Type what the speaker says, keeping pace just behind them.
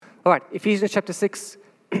All right, Ephesians chapter 6,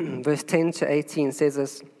 verse 10 to 18 says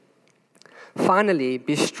this. Finally,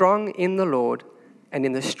 be strong in the Lord and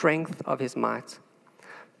in the strength of his might.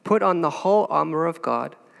 Put on the whole armor of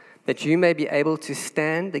God, that you may be able to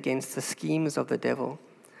stand against the schemes of the devil.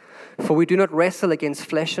 For we do not wrestle against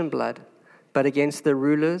flesh and blood, but against the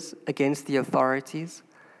rulers, against the authorities,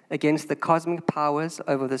 against the cosmic powers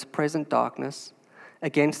over this present darkness,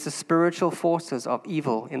 against the spiritual forces of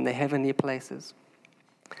evil in the heavenly places.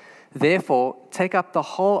 Therefore, take up the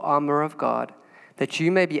whole armor of God, that you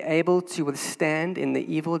may be able to withstand in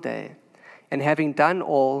the evil day, and having done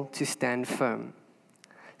all, to stand firm.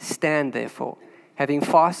 Stand, therefore, having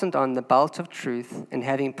fastened on the belt of truth, and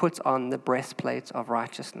having put on the breastplate of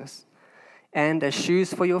righteousness, and as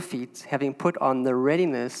shoes for your feet, having put on the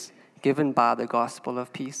readiness given by the gospel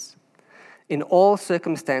of peace. In all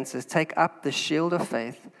circumstances, take up the shield of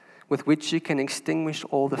faith, with which you can extinguish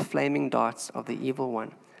all the flaming darts of the evil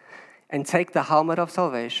one. And take the helmet of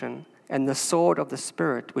salvation and the sword of the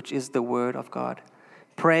Spirit, which is the word of God,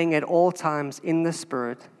 praying at all times in the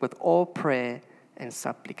Spirit with all prayer and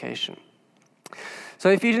supplication. So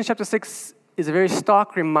Ephesians chapter 6 is a very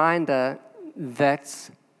stark reminder that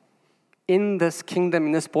in this kingdom,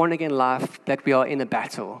 in this born-again life, that we are in a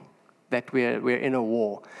battle, that we're in a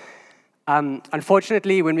war.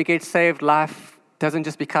 Unfortunately, when we get saved, life doesn't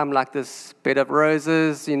just become like this bed of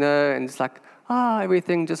roses, and it's like,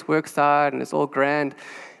 everything just works out and it's all grand.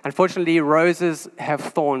 Unfortunately, roses have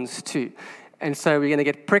thorns too. And so we're going to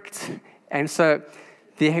get pricked. And so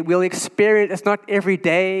we'll experience, it's not every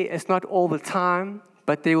day, it's not all the time,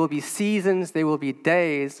 but there will be seasons, there will be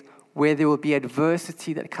days where there will be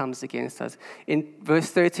adversity that comes against us. In verse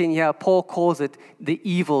 13 here, Paul calls it the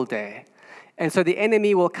evil day. And so the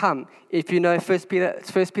enemy will come. If you know 1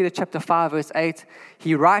 Peter chapter 5, verse 8,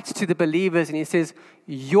 he writes to the believers and he says,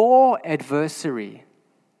 your adversary.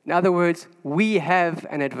 In other words, we have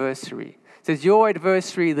an adversary. It says, your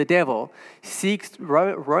adversary, the devil,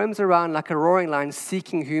 roams around like a roaring lion,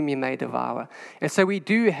 seeking whom he may devour. And so we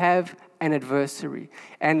do have an adversary.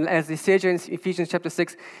 And as it says in Ephesians chapter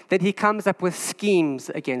 6, that he comes up with schemes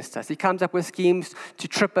against us. He comes up with schemes to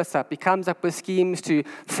trip us up. He comes up with schemes to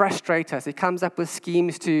frustrate us. He comes up with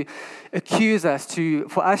schemes to accuse us,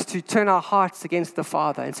 for us to turn our hearts against the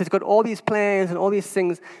Father. And so he's got all these plans and all these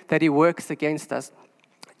things that he works against us.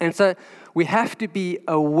 And so we have to be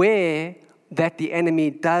aware that the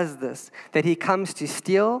enemy does this, that he comes to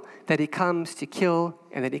steal, that he comes to kill,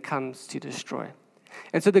 and that he comes to destroy.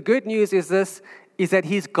 And so the good news is that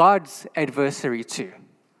he's God's adversary too.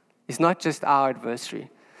 He's not just our adversary.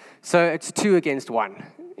 So it's 2 against 1,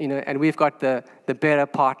 and we've got the better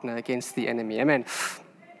partner against the enemy. Amen.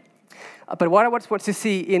 But what I want to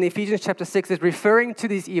see in Ephesians chapter 6 is referring to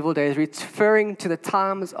these evil days, referring to the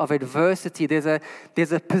times of adversity. There's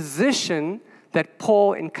a position that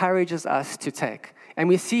Paul encourages us to take. And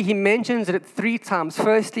we see he mentions it 3 times.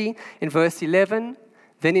 Firstly, in verse 11,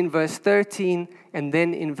 then in verse 13, and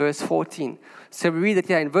then in verse 14. So we read it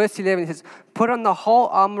here. In verse 11, it says, put on the whole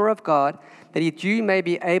armor of God, that you may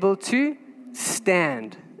be able to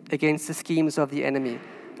stand against the schemes of the enemy.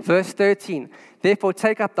 Verse 13, therefore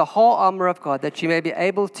take up the whole armor of God, that you may be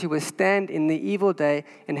able to withstand in the evil day,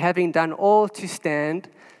 and having done all to stand,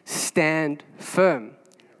 stand firm.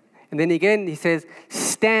 And then again, he says,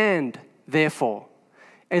 stand therefore.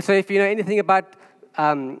 And so if you know anything about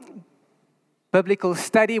biblical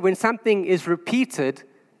study, when something is repeated,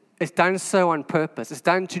 it's done so on purpose. It's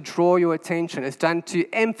done to draw your attention. It's done to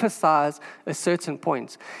emphasize a certain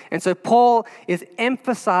point. And so Paul is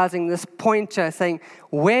emphasizing this point here, saying,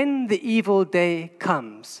 when the evil day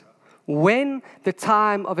comes, when the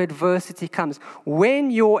time of adversity comes, when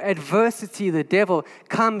your adversity, the devil,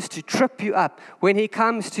 comes to trip you up, when he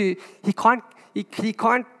can't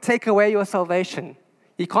take away your salvation.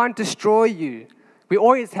 He can't destroy you. We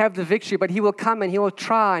always have the victory, but he will come and he will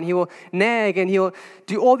try and he will nag and he will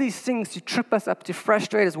do all these things to trip us up, to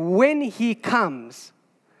frustrate us. When he comes,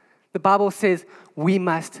 the Bible says we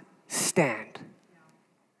must stand.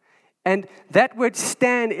 And that word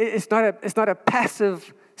stand is not a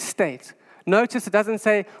passive state. Notice it doesn't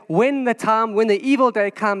say when the evil day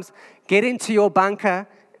comes, get into your bunker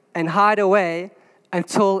and hide away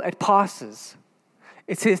until it passes.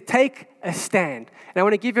 It says, take a stand. And I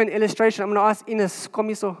want to give you an illustration. I'm going to ask Ines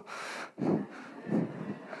Komiso.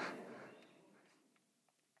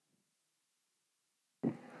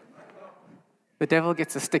 The devil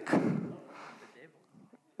gets a stick.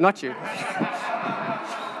 Not you.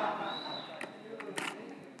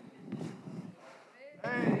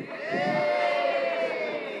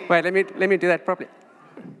 Wait, let me do that properly.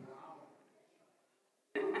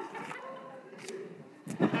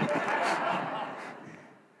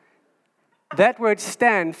 That word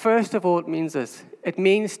stand, first of all, it means this. It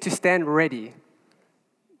means to stand ready,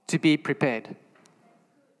 to be prepared.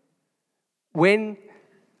 When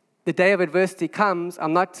the day of adversity comes,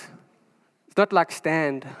 it's not like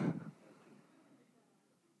stand.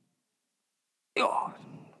 Yo,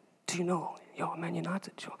 do you know? Yo, Man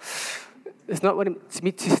United. Yo. It's not what it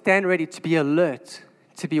means to stand ready, to be alert,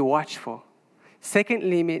 to be watchful.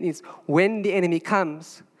 Secondly, it means when the enemy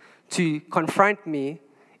comes to confront me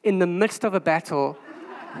in the midst of a battle,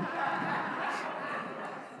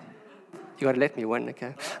 you got to let me win,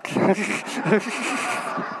 okay?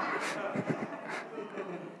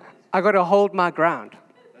 I got to hold my ground.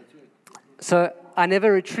 So I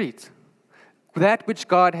never retreat. That which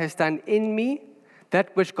God has done in me,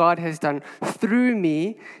 that which God has done through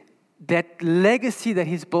me, that legacy that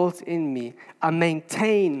He's built in me, I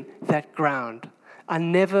maintain that ground. I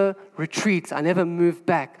never retreat. I never move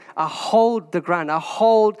back. I hold the ground. I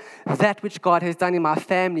hold that which God has done in my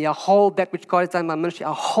family. I hold that which God has done in my ministry.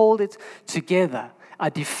 I hold it together. I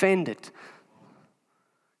defend it.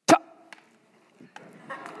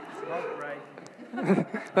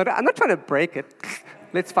 But I'm not trying to break it.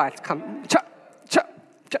 Let's fight. Come.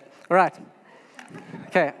 All right.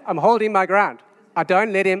 Okay, I'm holding my ground. I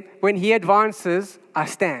don't let him. When he advances, I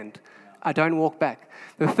stand. I don't walk back.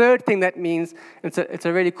 The third thing that means, it's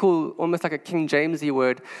a really cool, almost like a King Jamesy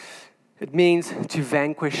word. It means to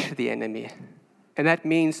vanquish the enemy. And that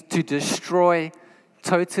means to destroy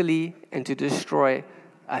totally and to destroy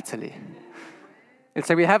utterly. And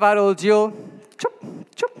so we have our little duel, chop,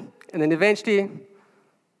 chop, and then eventually,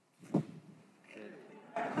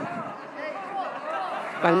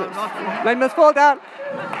 I must fall down.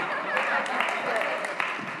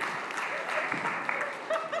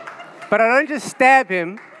 But I don't just stab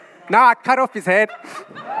him. Now I cut off his head.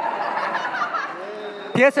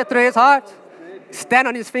 Pierce it through his heart. Stand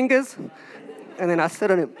on his fingers. And then I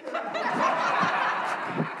sit on him.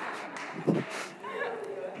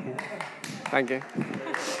 Thank you.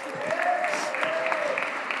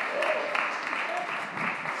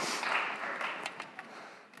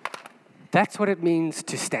 That's what it means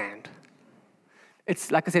to stand.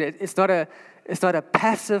 It's like I said, it's not a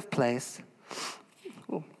passive place.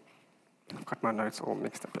 Ooh, I've got my notes all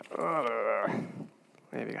mixed up.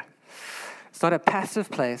 There we go. It's not a passive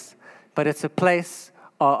place, but it's a place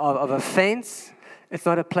of offense. It's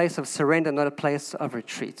not a place of surrender, not a place of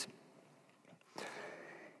retreat.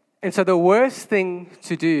 And so the worst thing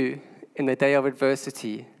to do in the day of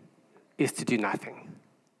adversity is to do nothing.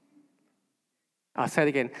 I'll say it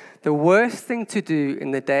again. The worst thing to do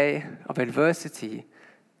in the day of adversity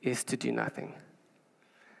is to do nothing.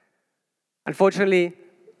 Unfortunately,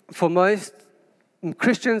 for most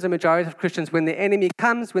Christians, the majority of Christians, when the enemy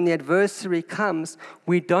comes, when the adversary comes,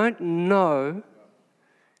 we don't know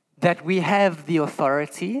that we have the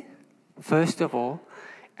authority, first of all,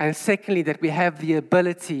 and secondly, that we have the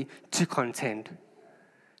ability to contend,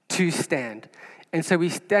 to stand. And so we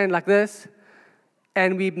stand like this,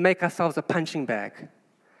 and we make ourselves a punching bag.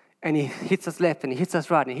 And he hits us left, and he hits us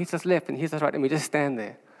right, and he hits us left, and he hits us right, and we just stand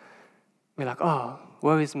there. We're like, oh,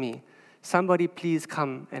 woe is me. Somebody please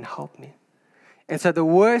come and help me. And so the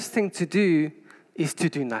worst thing to do is to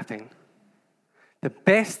do nothing. The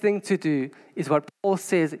best thing to do is what Paul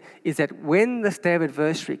says, is that when this day of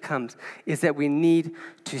adversity comes, is that we need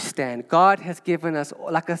to stand. God has given us,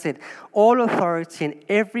 like I said, all authority and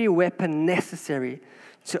every weapon necessary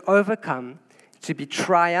to overcome, to be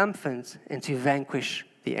triumphant, and to vanquish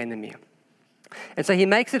the enemy. And so he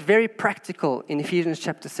makes it very practical in Ephesians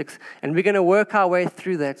chapter 6. And we're going to work our way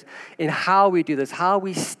through that in how we do this, how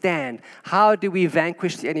we stand, how do we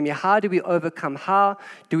vanquish the enemy, how do we overcome, how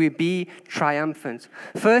do we be triumphant.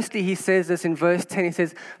 Firstly, he says this in verse 10. He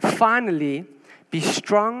says, finally, be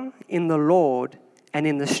strong in the Lord and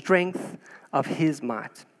in the strength of his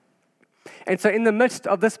might. And so in the midst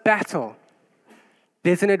of this battle,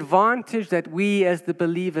 there's an advantage that we as the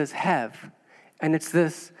believers have. And it's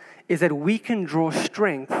this, is that we can draw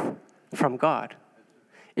strength from God.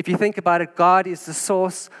 If you think about it, God is the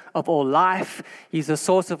source of all life. He's the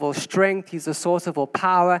source of all strength. He's the source of all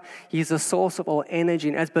power. He's the source of all energy.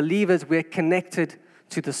 And as believers, we're connected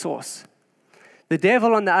to the source. The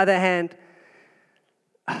devil, on the other hand,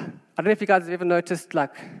 I don't know if you guys have ever noticed,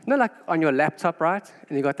 like on your laptop, right?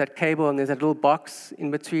 And you got that cable, and there's that little box in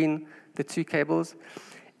between the two cables.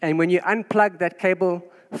 And when you unplug that cable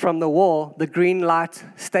from the wall, the green light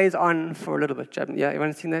stays on for a little bit. Yeah,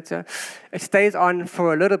 everyone seen that? Yeah? It stays on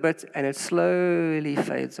for a little bit, and it slowly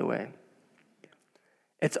fades away.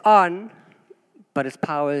 It's on, but its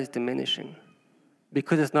power is diminishing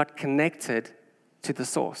because it's not connected to the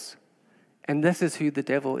source. And this is who the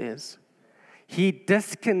devil is. He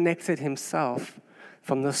disconnected himself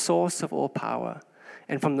from the source of all power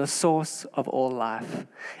and from the source of all life.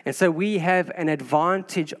 And so we have an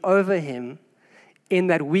advantage over him in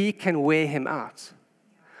that we can wear him out.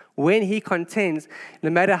 When he contends, no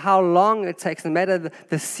matter how long it takes, no matter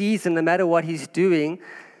the season, no matter what he's doing,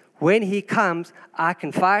 when he comes, I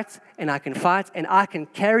can fight and I can fight and I can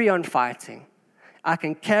carry on fighting. I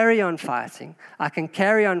can carry on fighting. I can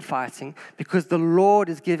carry on fighting because the Lord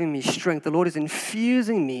is giving me strength. The Lord is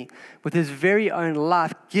infusing me with his very own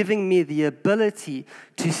life, giving me the ability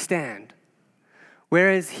to stand.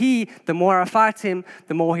 Whereas the more I fight him,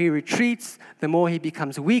 the more he retreats, the more he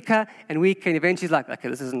becomes weaker and weaker. And eventually he's like, okay,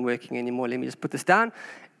 this isn't working anymore. Let me just put this down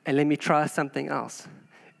and let me try something else.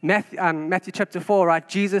 Matthew chapter 4, right?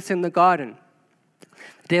 Jesus in the garden.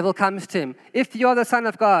 The devil comes to him. If you're the Son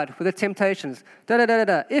of God, with the temptations,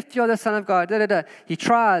 If you're the Son of God, He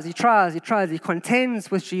tries. He contends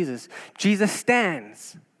with Jesus. Jesus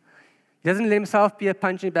stands. He doesn't let himself be a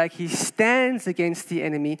punching bag. He stands against the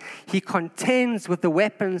enemy. He contends with the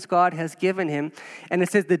weapons God has given him. And it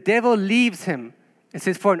says the devil leaves him. It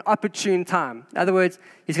says for an opportune time. In other words,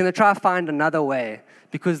 he's going to try to find another way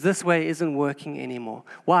because this way isn't working anymore.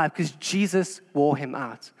 Why? Because Jesus wore him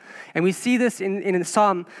out. And we see this in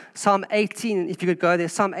Psalm 18. If you could go there.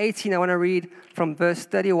 Psalm 18, I want to read from verse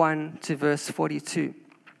 31 to verse 42.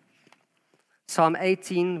 Psalm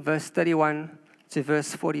 18, verse 31 to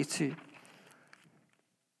verse 42.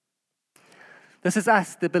 This is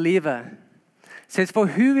us, the believer. It says, for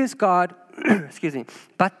who is God,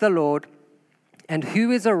 but the Lord, and who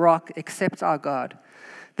is a rock except our God?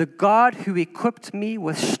 The God who equipped me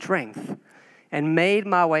with strength and made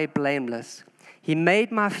my way blameless. He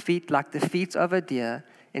made my feet like the feet of a deer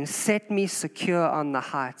and set me secure on the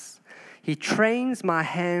heights. He trains my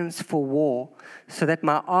hands for war so that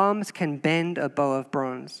my arms can bend a bow of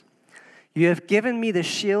bronze. You have given me the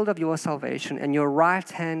shield of your salvation, and your right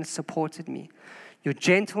hand supported me. Your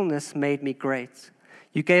gentleness made me great.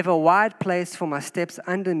 You gave a wide place for my steps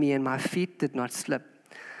under me, and my feet did not slip.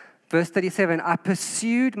 Verse 37, I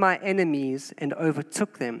pursued my enemies and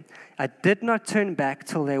overtook them. I did not turn back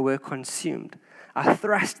till they were consumed. I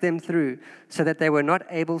thrust them through so that they were not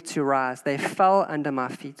able to rise. They fell under my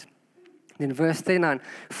feet. Then verse 39,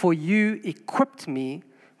 for you equipped me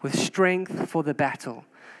with strength for the battle.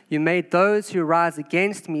 You made those who rise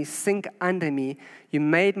against me sink under me. You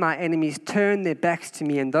made my enemies turn their backs to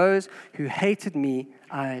me, and those who hated me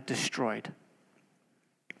I destroyed.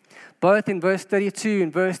 Both in verse 32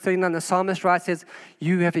 and verse 39, the psalmist writes, says,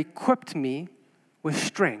 you have equipped me with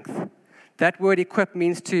strength. That word equip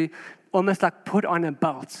means to almost like put on a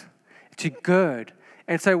belt, to gird.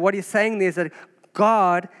 And so what he's saying there is that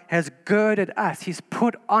God has girded us. He's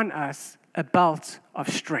put on us a belt of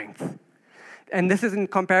strength. And this is in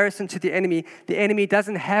comparison to the enemy. The enemy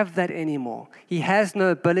doesn't have that anymore. He has no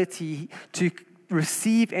ability to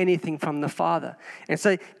receive anything from the Father. And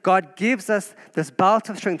so God gives us this belt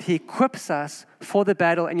of strength. He equips us for the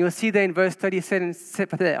battle. And you'll see there in verse 37,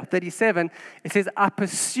 it says, I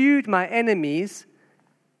pursued my enemies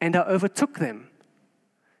and I overtook them.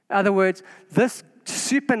 In other words, this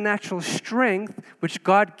supernatural strength which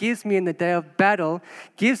God gives me in the day of battle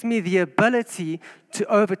gives me the ability to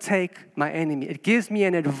overtake my enemy. It gives me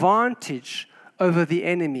an advantage over the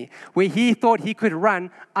enemy. Where he thought he could run,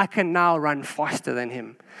 I can now run faster than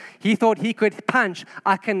him. He thought he could punch,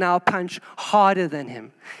 I can now punch harder than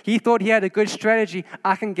him. He thought he had a good strategy,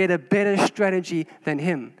 I can get a better strategy than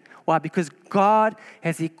him. Why? Because God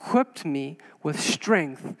has equipped me with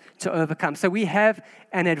strength to overcome. So we have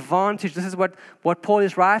an advantage. This is what Paul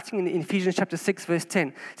is writing in Ephesians chapter 6, verse 10.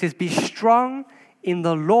 It says, be strong in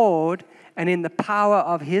the Lord and in the power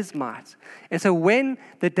of his might. And so when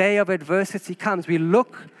the day of adversity comes, we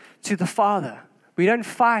look to the Father. We don't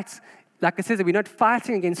fight, like it says, we're not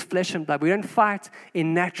fighting against flesh and blood. We don't fight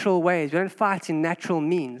in natural ways. We don't fight in natural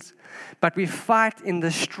means. But we fight in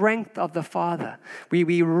the strength of the Father.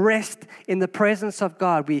 We rest in the presence of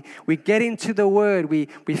God. We get into the Word. We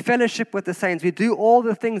fellowship with the saints. We do all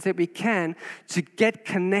the things that we can to get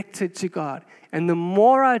connected to God. And the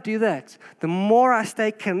more I do that, the more I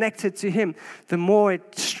stay connected to Him, the more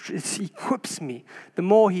it equips me, the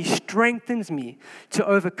more He strengthens me to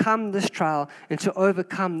overcome this trial and to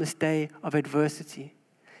overcome this day of adversity.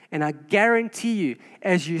 And I guarantee you,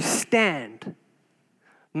 as you stand,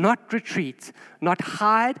 not retreat, not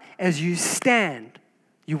hide, as you stand,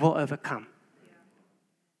 you will overcome.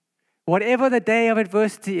 Whatever the day of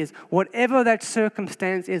adversity is, whatever that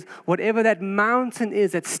circumstance is, whatever that mountain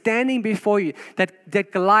is that's standing before you,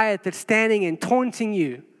 that Goliath that's standing and taunting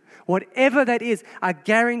you, whatever that is, I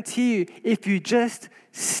guarantee you, if you just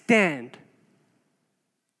stand,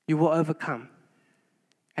 you will overcome.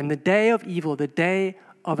 And the day of evil, the day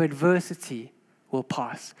of adversity will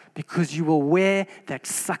pass because you will wear that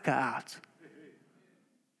sucker out.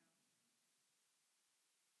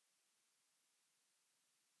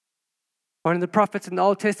 One of the prophets in the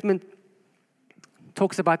Old Testament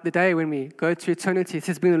talks about the day when we go to eternity. He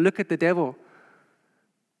says, we're going to look at the devil.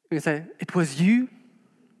 We're going to say, it was you?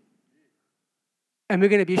 And we're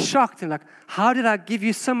going to be shocked and like, how did I give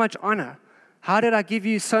you so much honor? How did I give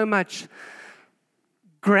you so much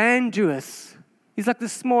grandiose? He's like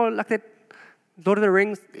this small, like that Lord of the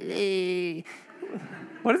Rings.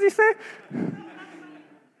 What does he say?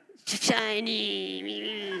 Shiny.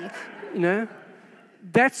 You know?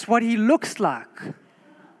 That's what he looks like.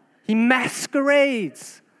 He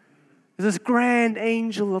masquerades as this grand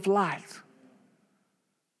angel of light.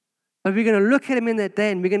 But we're going to look at him in that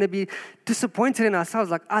day and we're going to be disappointed in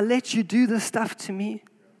ourselves. Like, I let you do this stuff to me.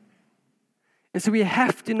 And so we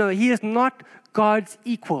have to know he is not God's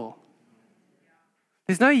equal.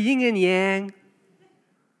 There's no yin and yang.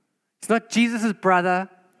 He's not Jesus' brother.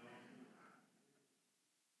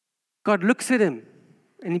 God looks at him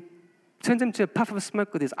and he turns him to a puff of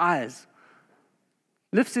smoke with his eyes.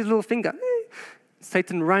 Lifts his little finger.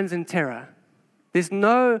 Satan runs in terror. There's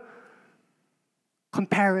no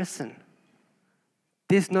comparison.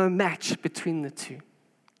 There's no match between the two.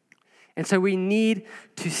 And so we need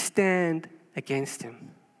to stand against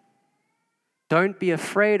him. Don't be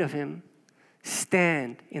afraid of him.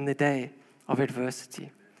 Stand in the day of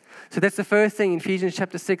adversity. So that's the first thing in Ephesians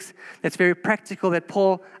chapter 6 that's very practical that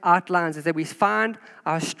Paul outlines, is that we find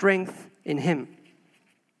our strength in him.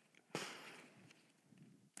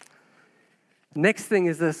 Next thing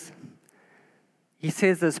is this. He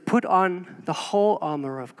says this, put on the whole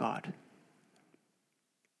armor of God.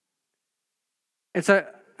 And so,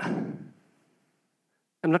 I'm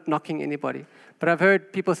not knocking anybody, but I've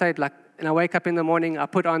heard people say, like, and I wake up in the morning, I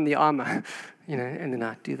put on the armor, and then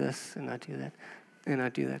I do this, and I do that, and I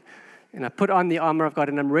do that. And I put on the armor of God,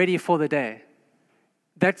 and I'm ready for the day.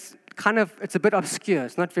 That's kind of, it's a bit obscure.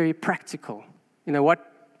 It's not very practical.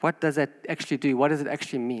 What does that actually do? What does it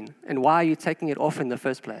actually mean? And why are you taking it off in the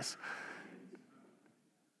first place?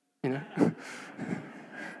 You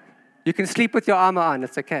can sleep with your armor on.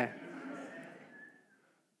 It's okay.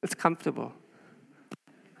 It's comfortable.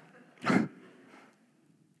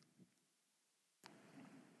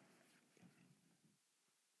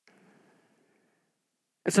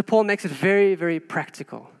 And so Paul makes it very, very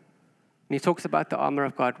practical. And he talks about the armor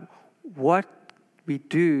of God, what we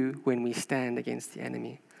do when we stand against the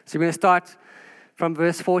enemy. So we're going to start from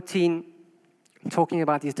verse 14, talking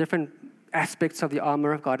about these different aspects of the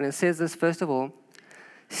armor of God. And it says this, first of all,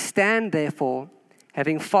 stand therefore,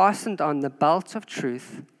 having fastened on the belt of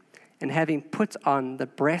truth, and having put on the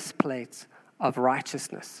breastplate of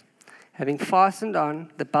righteousness. Having fastened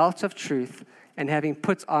on the belt of truth, and having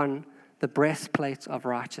put on the breastplate of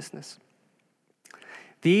righteousness.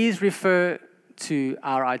 These refer to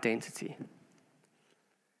our identity.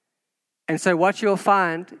 And so what you'll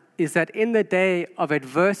find is that in the day of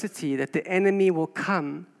adversity, that the enemy will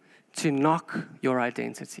come to knock your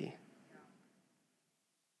identity.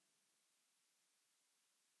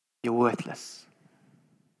 You're worthless.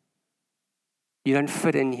 You don't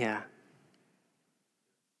fit in here.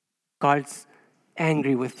 God's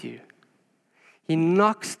angry with you. He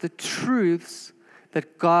knocks the truths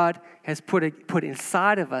that God has put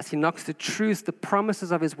inside of us. He knocks the truths, the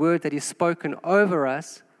promises of His word that He's spoken over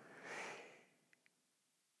us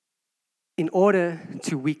in order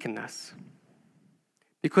to weaken us.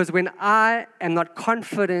 Because when I am not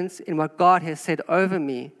confident in what God has said over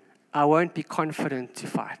me, I won't be confident to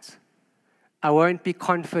fight. I won't be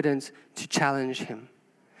confident to challenge Him.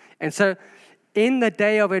 And so, in the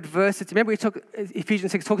day of adversity, remember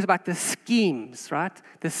Ephesians 6 talks about the schemes, right?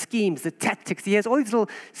 The schemes, the tactics. He has all these little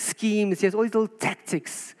schemes, he has all these little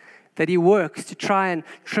tactics that he works to try and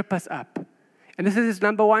trip us up. And this is his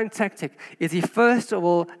number one tactic, is he first of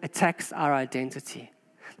all attacks our identity.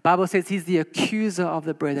 The Bible says he's the accuser of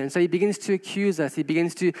the brethren. So he begins to accuse us. He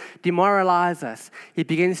begins to demoralize us. He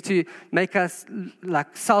begins to make us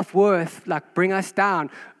like self-worth, like bring us down.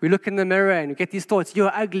 We look in the mirror and we get these thoughts,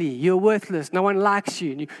 you're ugly, you're worthless, no one likes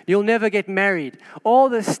you, you'll never get married. All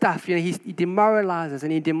this stuff, he demoralizes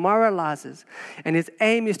and he demoralizes. And his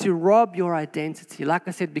aim is to rob your identity. Like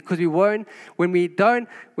I said, because when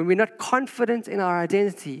we're not confident in our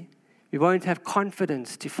identity, we won't have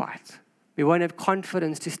confidence to fight. We won't have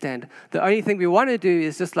confidence to stand. The only thing we want to do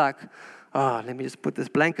is just like, let me just put this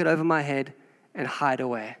blanket over my head and hide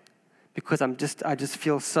away. Because I just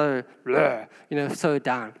feel so, so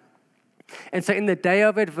down. And so in the day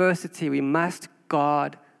of adversity, we must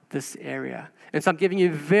guard this area. And so I'm giving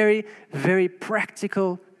you very, very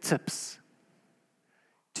practical tips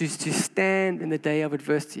to stand in the day of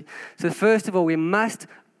adversity. So first of all, we must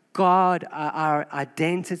guard our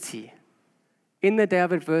identity in the day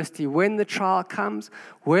of adversity. When the trial comes,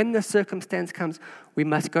 when the circumstance comes, we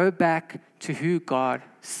must go back to who God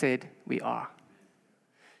said we are.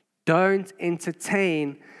 Don't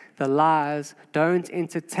entertain the lies. Don't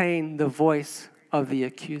entertain the voice of the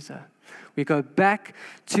accuser. We go back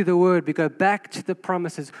to the word. We go back to the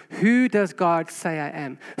promises. Who does God say I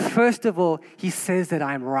am? First of all, he says that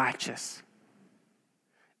I'm righteous.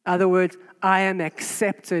 In other words, I am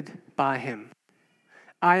accepted by him.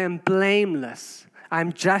 I am blameless.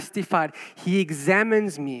 I'm justified. He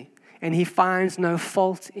examines me and he finds no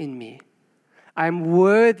fault in me. I'm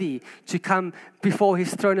worthy to come before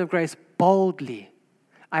his throne of grace boldly.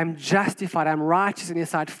 I'm justified. I'm righteous in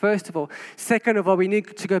his sight, first of all. Second of all, we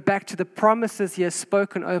need to go back to the promises he has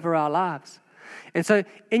spoken over our lives. And so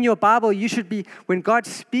in your Bible, you should be, when God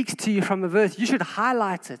speaks to you from a verse, you should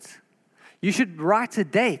highlight it. You should write a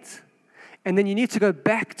date. And then you need to go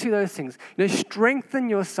back to those things. Strengthen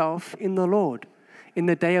yourself in the Lord in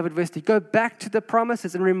the day of adversity. Go back to the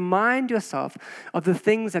promises and remind yourself of the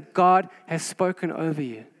things that God has spoken over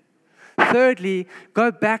you. Thirdly,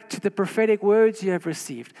 go back to the prophetic words you have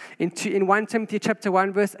received. In 1 Timothy chapter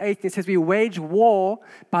 1, verse 8, it says we wage war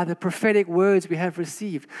by the prophetic words we have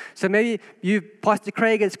received. So maybe Pastor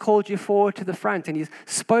Craig has called you forward to the front and he's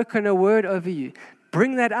spoken a word over you.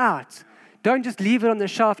 Bring that out. Don't just leave it on the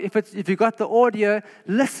shelf. If you got the audio,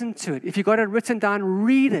 listen to it. If you got it written down,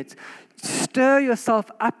 read it. Stir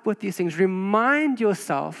yourself up with these things. Remind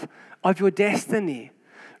yourself of your destiny.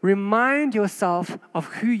 Remind yourself of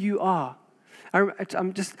who you are.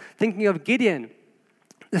 I'm just thinking of Gideon.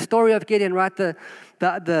 The story of Gideon, right?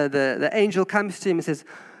 The angel comes to him and says,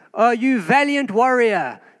 "Oh, you valiant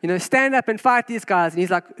warrior, stand up and fight these guys." And he's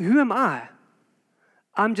like, "Who am I?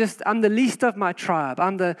 I'm the least of my tribe.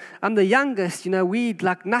 I'm the youngest. We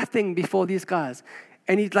like nothing before these guys."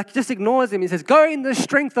 And he just ignores him. He says, "Go in the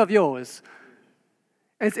strength of yours."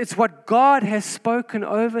 It's what God has spoken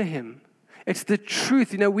over him. It's the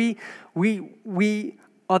truth. We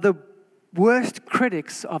are the worst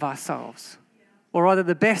critics of ourselves, or rather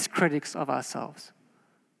the best critics of ourselves.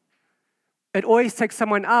 It always takes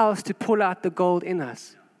someone else to pull out the gold in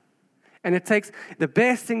us. And the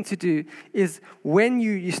best thing to do is when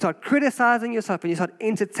you start criticizing yourself and you start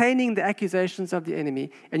entertaining the accusations of the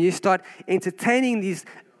enemy and you start entertaining these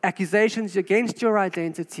accusations against your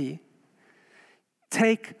identity,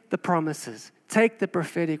 take the promises, take the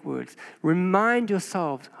prophetic words. Remind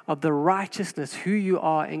yourselves of the righteousness, who you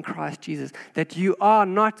are in Christ Jesus, that you are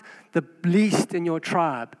not the least in your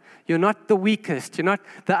tribe. You're not the weakest. You're not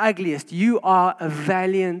the ugliest. You are a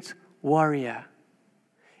valiant warrior.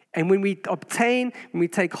 And when we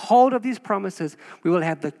take hold of these promises, we will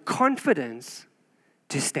have the confidence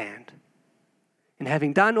to stand. And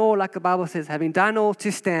having done all, like the Bible says, having done all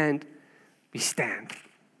to stand, we stand.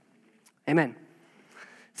 Amen.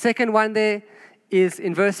 Second one there is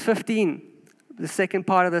in verse 15, the second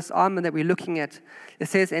part of this armor that we're looking at. It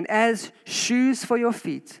says, "And as shoes for your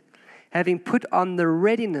feet, having put on the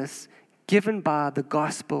readiness given by the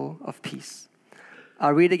gospel of peace."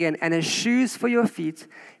 I'll read again. "And as shoes for your feet,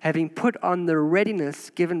 having put on the readiness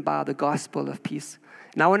given by the gospel of peace."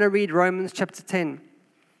 And I want to read Romans chapter 10,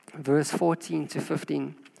 verse 14 to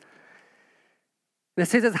 15. And it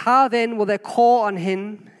says, "How then will they call on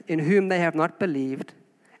him in whom they have not believed?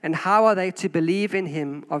 And how are they to believe in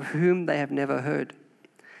him of whom they have never heard?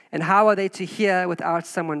 And how are they to hear without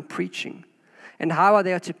someone preaching? And how are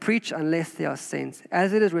they to preach unless they are sent?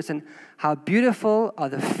 As it is written, how beautiful are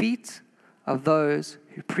the feet of those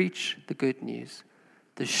who preach the good news,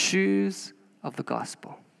 the shoes of the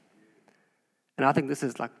gospel." And I think this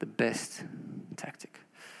is like the best tactic.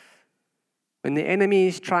 When the enemy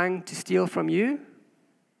is trying to steal from you,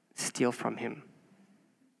 steal from him.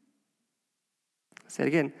 I'll say it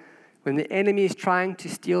again. When the enemy is trying to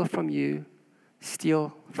steal from you,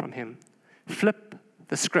 steal from him. Flip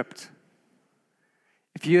the script.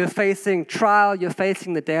 If you're facing trial, you're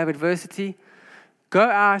facing the day of adversity, go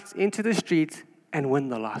out into the street and win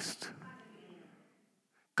the lost.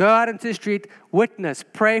 Go out into the street, witness,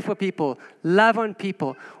 pray for people, love on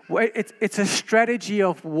people. It's a strategy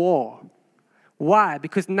of war. Why?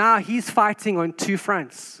 Because now he's fighting on two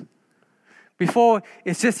fronts. Before,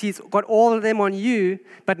 it's just he's got all of them on you,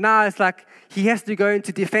 but now it's like he has to go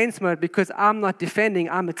into defense mode because I'm not defending,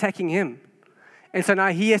 I'm attacking him. And so now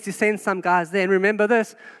he has to send some guys there. And remember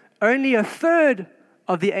this, only a third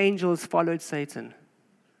of the angels followed Satan.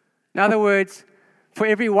 In other words, for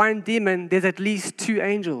every one demon, there's at least 2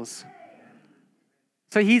 angels.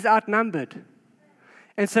 So he's outnumbered.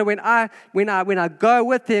 And so when I go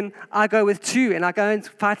with him, I go with 2, and I go and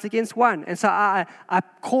fight against 1. And so I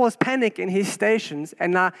cause panic in his stations,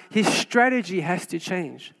 and now his strategy has to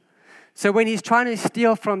change. So when he's trying to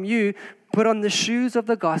steal from you, put on the shoes of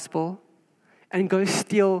the gospel and go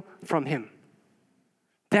steal from him.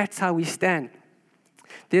 That's how we stand.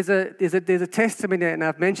 There's a testimony, and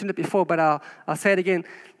I've mentioned it before, but I'll say it again.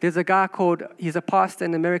 There's a guy he's a pastor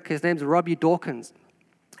in America. His name's Robbie Dawkins.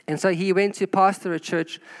 And so he went to pastor a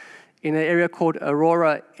church in an area called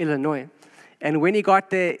Aurora, Illinois. And when he got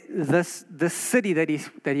there, this city that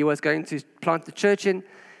he was going to plant the church in,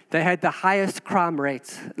 they had the highest crime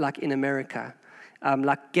rates, like in America,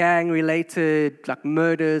 like gang-related, like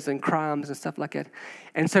murders and crimes and stuff like that.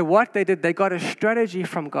 And so what they did, they got a strategy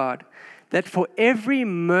from God that for every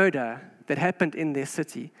murder that happened in their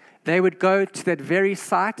city, they would go to that very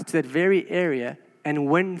site, to that very area, and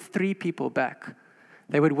win 3 people back.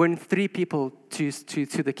 They would win 3 people to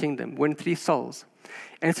the kingdom, win 3 souls.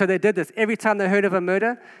 And so they did this. Every time they heard of a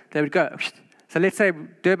murder, they would go. So let's say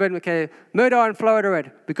Durban, okay, murder on Florida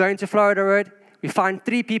Road. We go into Florida Road, we find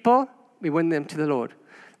 3 people, we win them to the Lord.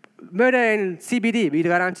 Murder in CBD, we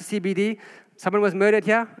go down to CBD. Someone was murdered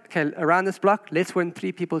here, okay, around this block, let's win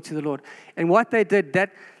 3 people to the Lord. And what they did,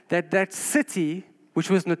 that city, which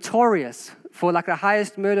was notorious for like the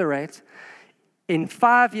highest murder rate, in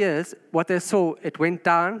 5 years, what they saw, it went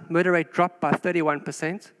down, murder rate dropped by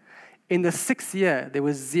 31%. In the 6th year, there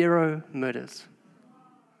was 0 murders.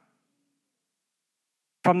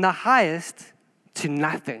 From the highest to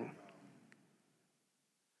nothing.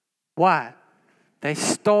 Why? They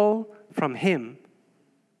stole from him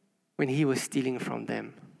when he was stealing from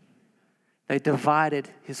them. They divided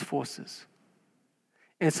his forces.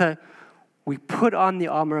 And so we put on the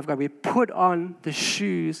armor of God. We put on the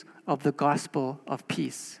shoes of the gospel of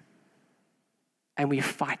peace. And we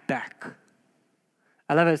fight back.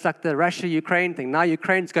 I love it. It's like the Russia-Ukraine thing. Now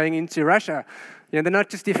Ukraine's going into Russia. They're not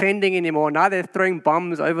just defending anymore. Now they're throwing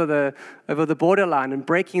bombs over the borderline and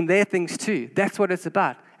breaking their things too. That's what it's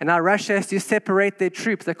about. And now Russia has to separate their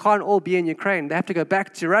troops. They can't all be in Ukraine. They have to go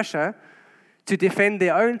back to Russia to defend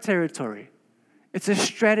their own territory. It's a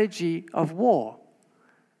strategy of war.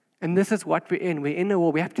 And this is what we're in. We're in a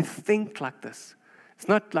war. We have to think like this. It's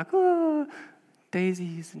not like,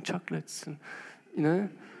 daisies and chocolates and,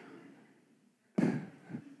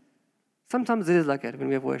 Sometimes it is like that when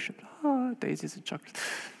we have worship. Daisies and chocolates.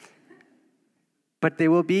 But there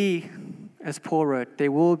will be, as Paul wrote,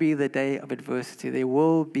 there will be the day of adversity. There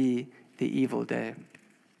will be the evil day.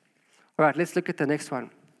 All right, let's look at the next one.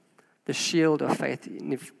 The shield of faith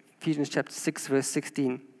in Ephesians chapter 6, verse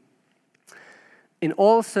 16. In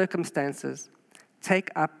all circumstances, take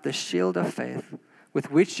up the shield of faith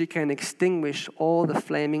with which you can extinguish all the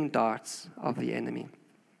flaming darts of the enemy.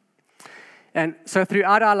 And so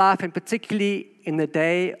throughout our life, and particularly in the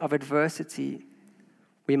day of adversity,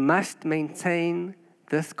 we must maintain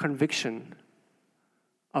this conviction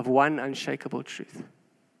of one unshakable truth,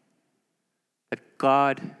 that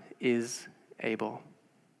God is able.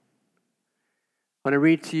 I want to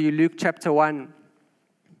read to you Luke chapter 1,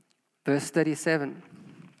 verse 37.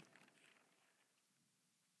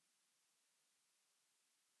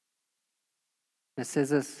 It says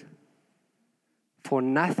this, for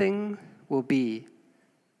nothing will be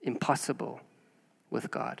impossible with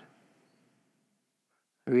God.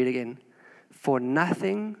 I read again. For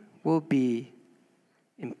nothing will be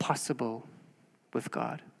impossible with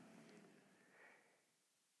God.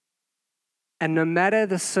 And no matter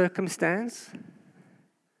the circumstance,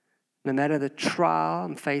 no matter the trial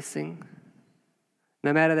I'm facing,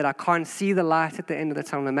 no matter that I can't see the light at the end of the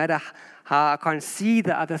tunnel, no matter how I can't see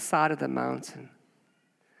the other side of the mountain,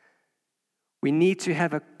 we need to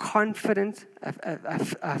have a confident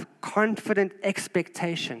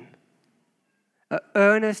expectation, an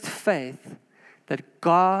earnest faith that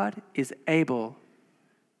God is able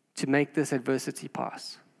to make this adversity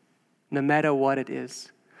pass, no matter what it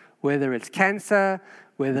is. Whether it's cancer,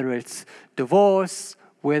 whether it's divorce,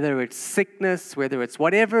 whether it's sickness, whether it's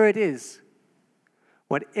whatever it is,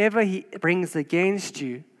 whatever he brings against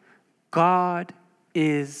you, God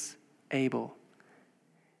is able.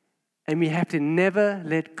 And we have to never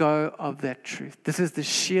let go of that truth. This is the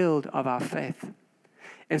shield of our faith.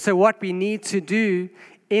 And so what we need to do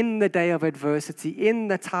in the day of adversity, in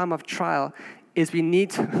the time of trial, is we need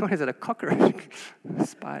to, what is it, a cockroach? A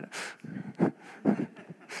spider.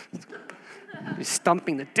 You're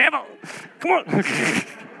stomping the devil. Come on.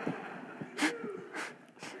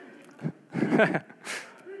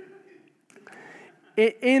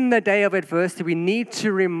 in the day of adversity, we need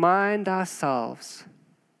to remind ourselves.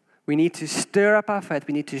 We need to stir up our faith.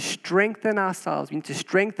 We need to strengthen ourselves. We need to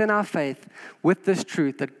strengthen our faith with this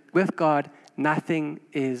truth that with God, nothing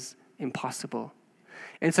is impossible.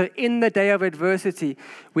 And so in the day of adversity,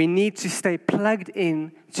 we need to stay plugged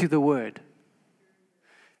in to the Word.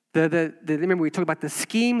 Remember, we talked about the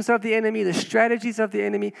schemes of the enemy, the strategies of the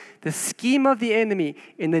enemy. The scheme of the enemy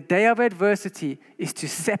in the day of adversity is to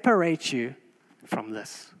separate you from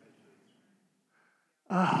this.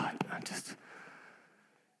 I'm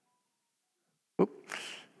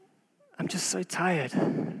just so tired.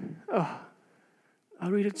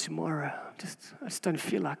 I'll read it tomorrow. I just don't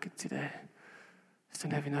feel like it today. I just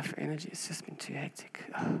don't have enough energy. It's just been too hectic.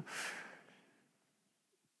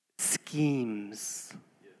 Schemes.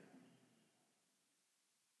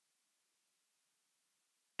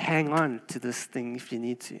 Hang on to this thing if you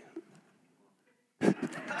need to.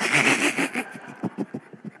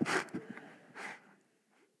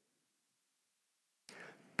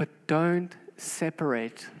 But don't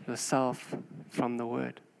separate yourself from the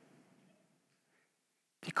Word.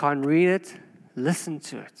 If you can't read it, listen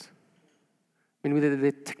to it. I mean, with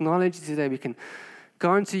the technology today, we can go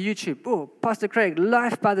onto YouTube. Oh, Pastor Craig,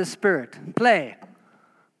 Life by the Spirit. Play.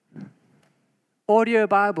 Audio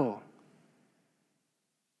Bible.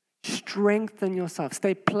 Strengthen yourself.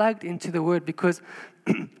 Stay plugged into the Word because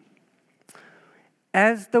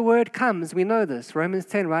as the Word comes, we know this. Romans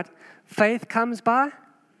 10, right? Faith comes by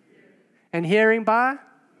and hearing by.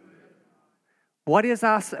 What is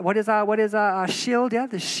our shield? Yeah,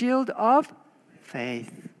 the shield of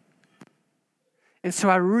faith. And so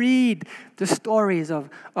I read the stories of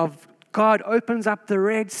God opens up the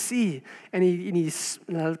Red Sea, and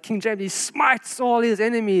King James, he smites all his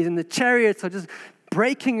enemies, and the chariots are just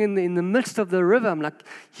breaking in the midst of the river. I'm like,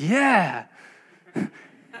 yeah,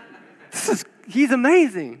 he's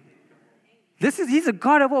amazing. He's a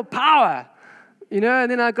God of all power. And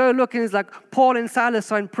then I go look, and it's like Paul and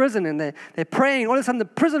Silas are in prison, and they're praying. All of a sudden, the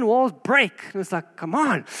prison walls break. And it's like, come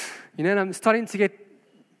on. And I'm starting to get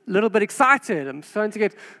a little bit excited. I'm starting to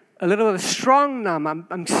get a little bit strong now.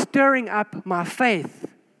 I'm stirring up my faith.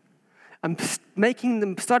 I'm making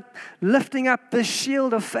them start lifting up the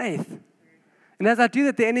shield of faith. And as I do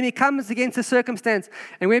that, the enemy comes against the circumstance.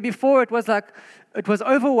 And where before it was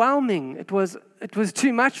overwhelming. It was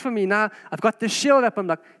too much for me. Now I've got the shield up.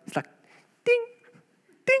 It's like, ding,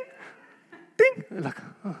 ding, ding. I'm like,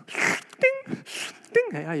 oh, ding, ding.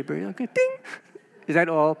 Hey, how are you, bro? Okay, ding. Is that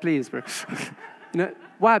all? Please, bro.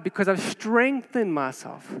 Why? Because I've strengthened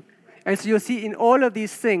myself. And so you'll see in all of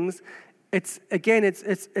these things, it's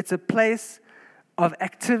a place of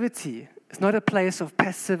activity. It's not a place of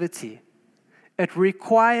passivity. It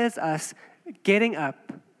requires us getting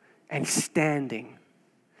up and standing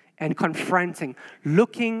and confronting,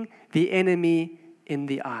 looking the enemy in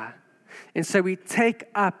the eye. And so we take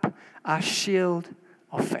up our shield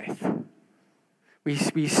of faith. We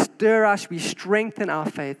strengthen our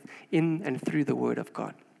faith in and through the Word of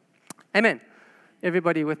God. Amen.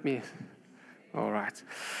 Everybody with me? All right.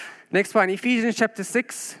 Next one, Ephesians chapter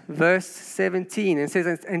 6, verse 17. It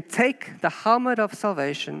says, and take the helmet of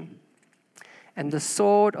salvation and the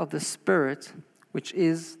sword of the Spirit, which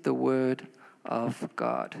is the Word of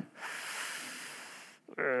God.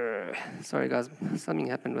 Sorry, guys. Something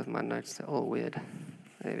happened with my notes. They're all weird.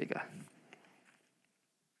 There we go.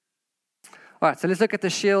 All right, so let's look at the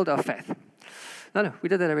shield of faith. No, we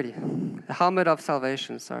did that already. The helmet of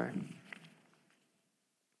salvation, sorry.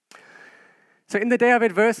 So in the day of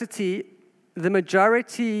adversity, the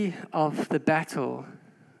majority of the battle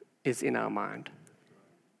is in our mind.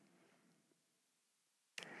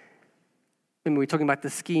 Remember, we're talking about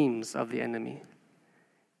the schemes of the enemy.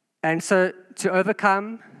 And so to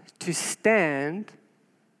overcome, to stand,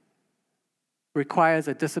 requires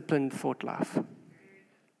a disciplined thought life.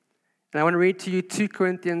 And I want to read to you 2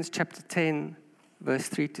 Corinthians chapter 10, verse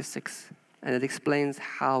 3 to 6. And it explains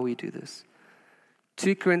how we do this.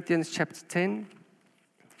 2 Corinthians chapter 10,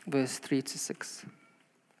 verse 3 to 6.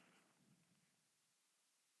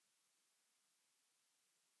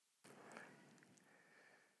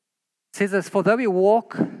 It says this, though we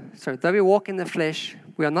walk in the flesh,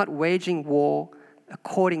 we are not waging war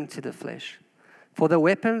according to the flesh. For the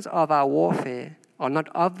weapons of our warfare are not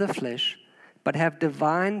of the flesh, but have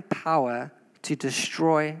divine power to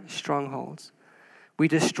destroy strongholds. We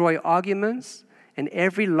destroy arguments and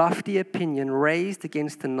every lofty opinion raised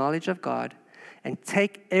against the knowledge of God, and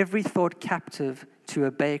take every thought captive to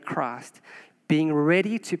obey Christ, being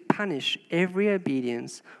ready to punish every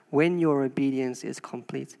obedience when your obedience is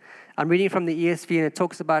complete. I'm reading from the ESV, and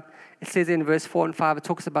it says in verse 4 and 5, it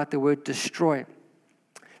talks about the word destroy.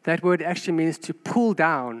 that word actually means to pull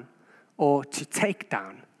down or to take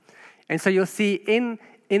down. And so you'll see in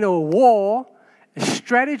a war, a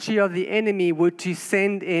strategy of the enemy would to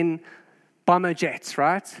send in bomber jets,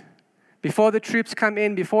 right? Before the troops come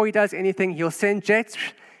in, before he does anything, he'll send jets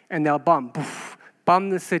and they'll bomb. Poof, bomb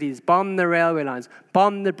the cities, bomb the railway lines,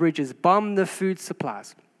 bomb the bridges, bomb the food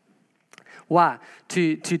supplies. Why?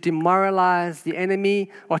 To demoralize the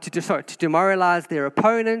enemy, or to demoralize their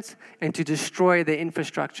opponents and to destroy their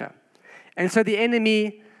infrastructure. And so the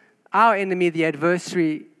enemy, our enemy, the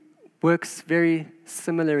adversary, works very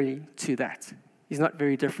similarly to that. He's not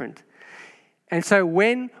very different. And so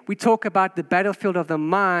when we talk about the battlefield of the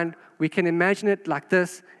mind, we can imagine it like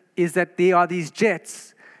this, is that there are these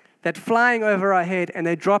jets that flying over our head and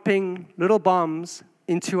they're dropping little bombs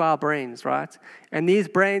into our brains, right? And these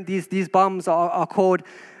bombs are called,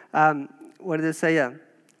 what did they say here?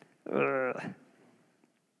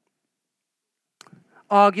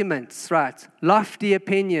 Arguments, right? Lofty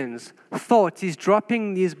opinions, thoughts. He's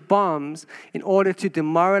dropping these bombs in order to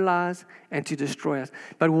demoralize and to destroy us.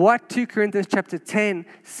 But what 2 Corinthians chapter 10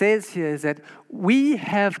 says here is that we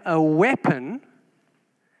have a weapon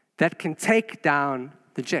that can take down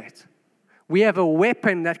the jet. We have a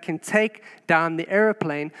weapon that can take down the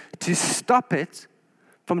airplane to stop it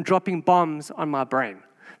from dropping bombs on my brain,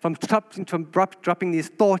 from dropping these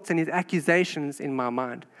thoughts and these accusations in my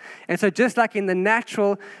mind. And so just like in the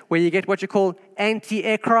natural, where you get what you call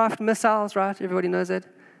anti-aircraft missiles, right? Everybody knows it?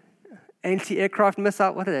 Anti-aircraft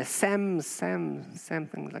missile, what are they?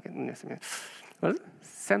 Something like it. What is it?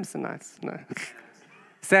 Samsonites? No.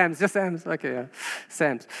 Just SAMs. Okay, yeah.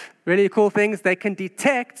 SAMs. Really cool things. They can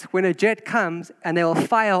detect when a jet comes and they will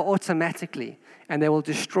fire automatically and they will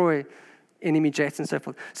destroy enemy jets and so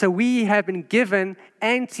forth. So we have been given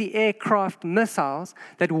anti-aircraft missiles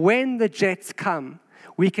that when the jets come,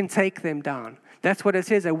 we can take them down. That's what it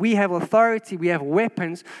says, that we have authority, we have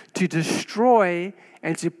weapons to destroy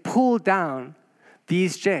and to pull down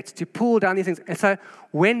these jets, to pull down these things. And so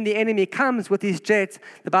when the enemy comes with these jets,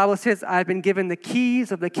 the Bible says, I've been given the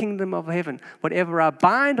keys of the kingdom of heaven. Whatever I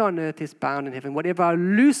bind on earth is bound in heaven. Whatever I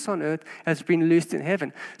loose on earth has been loosed in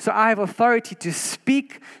heaven. So I have authority to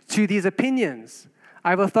speak to these opinions.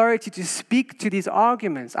 I have authority to speak to these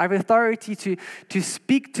arguments. I have authority to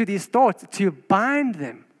speak to these thoughts, to bind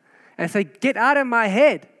them and say, get out of my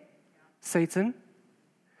head, Satan.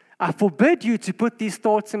 I forbid you to put these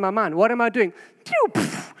thoughts in my mind. What am I doing?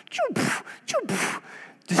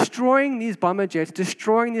 Destroying these bomber jets,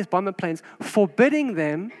 destroying these bomber planes, forbidding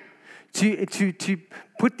them to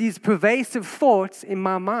put these pervasive thoughts in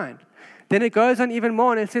my mind. Then it goes on even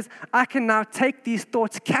more and it says, I can now take these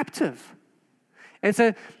thoughts captive. And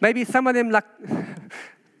so maybe some of them like,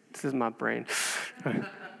 this is my brain.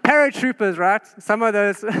 Paratroopers, right? Some of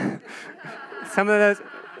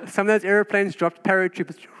those airplanes dropped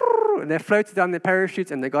paratroopers. And they floated down their parachutes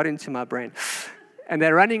and they got into my brain. And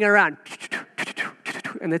they're running around.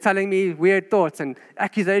 And they're telling me weird thoughts and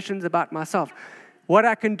accusations about myself. What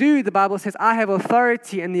I can do, the Bible says, I have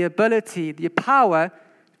authority and the ability, the power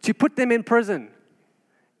to put them in prison.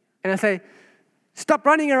 And I say, stop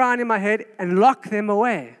running around in my head and lock them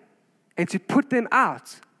away. And to put them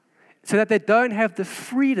out so that they don't have the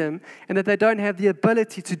freedom and that they don't have the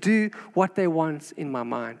ability to do what they want in my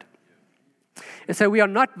mind. And so we are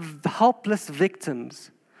not helpless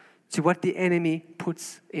victims to what the enemy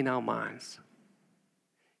puts in our minds.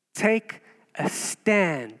 Take a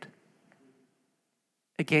stand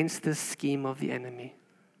against this scheme of the enemy.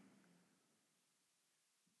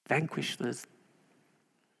 Vanquish those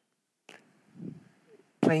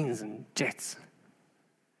planes and jets.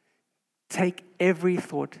 Take every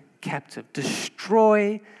thought captive.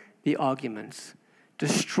 Destroy the arguments.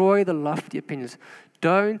 Destroy the lofty opinions.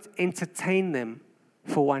 Don't entertain them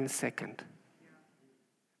for 1 second.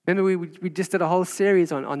 Remember, we just did a whole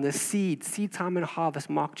series on the seed time and harvest,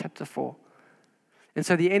 Mark chapter 4. And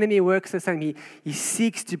so the enemy works the same. He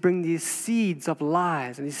seeks to bring these seeds of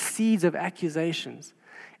lies and these seeds of accusations.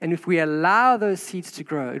 And if we allow those seeds to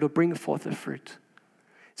grow, it'll bring forth a fruit.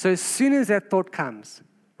 So as soon as that thought comes,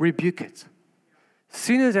 rebuke it. As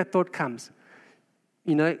soon as that thought comes,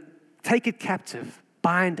 take it captive,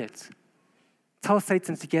 bind it. Tell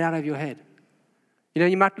Satan to get out of your head.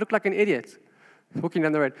 You might look like an idiot walking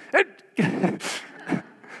down the road.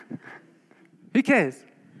 Who cares?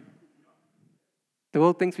 The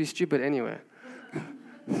world thinks we're stupid anyway.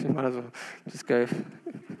 So you might as well just go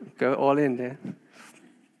all in there.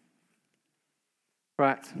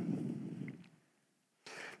 Right.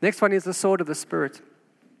 Next one is the sword of the Spirit.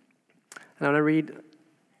 And I'm going to read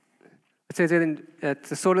It says it's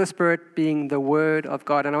the sword of the Spirit being the word of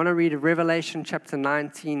God. And I want to read Revelation chapter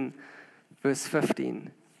 19, verse 15.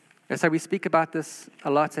 And so we speak about this a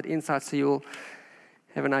lot at Incite, so you'll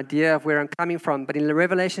have an idea of where I'm coming from. But in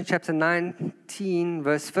Revelation chapter 19,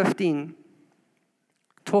 verse 15,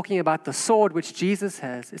 talking about the sword which Jesus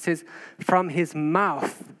has, it says, from his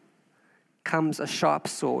mouth comes a sharp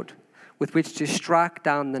sword with which to strike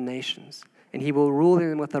down the nations, and he will rule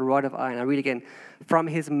them with a rod of iron. I read again. From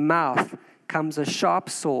his mouth comes a sharp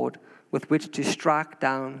sword with which to strike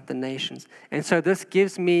down the nations. And so this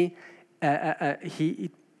gives me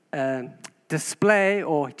display,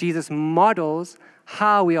 or Jesus models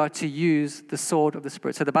how we are to use the sword of the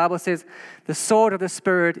Spirit. So the Bible says the sword of the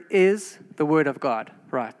Spirit is the word of God.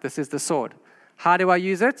 Right, this is the sword. How do I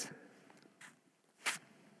use it?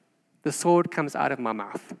 The sword comes out of my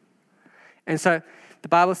mouth. And so the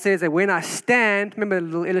Bible says that when I stand, remember the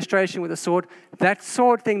little illustration with the sword, that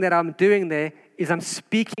sword thing that I'm doing there is I'm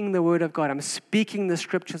speaking the word of God. I'm speaking the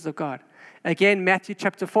scriptures of God. Again, Matthew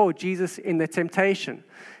chapter 4, Jesus in the temptation,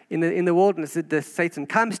 in the wilderness, the Satan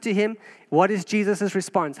comes to him. What is Jesus'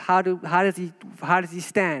 response? How does he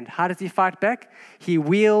stand? How does he fight back? He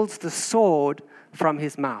wields the sword from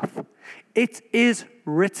his mouth. It is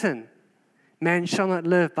written, man shall not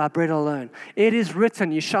live by bread alone. It is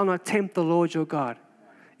written, you shall not tempt the Lord your God.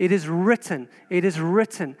 It is written. It is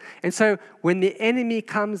written. And so when the enemy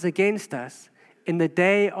comes against us in the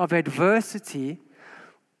day of adversity,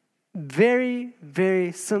 very,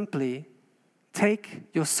 very simply, take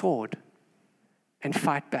your sword and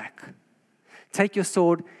fight back. Take your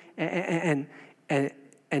sword and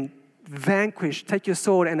vanquish. Take your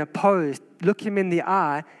sword and oppose. Look him in the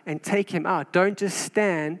eye and take him out. Don't just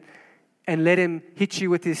stand and let him hit you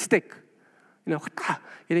with his stick.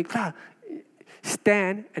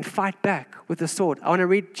 Stand and fight back with the sword. I want to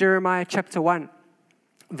read Jeremiah chapter 1,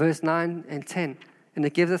 verse 9 and 10. And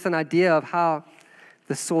it gives us an idea of how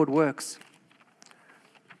the sword works.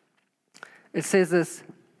 It says this,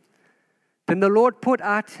 then the Lord put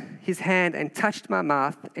out his hand and touched my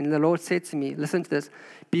mouth, and the Lord said to me, listen to this,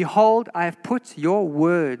 behold, I have put your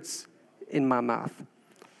words in my mouth.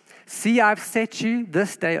 See, I've set you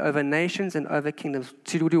this day over nations and over kingdoms.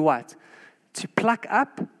 To do what? To pluck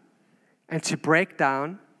up and to break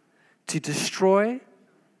down, to destroy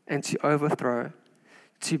and to overthrow,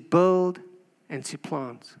 to build and to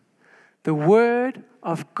plant. The word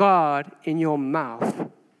of God in your mouth,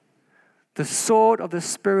 the sword of the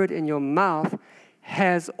Spirit in your mouth,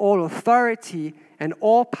 has all authority and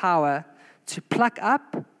all power to pluck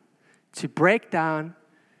up, to break down,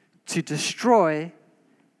 to destroy,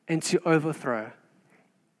 and to overthrow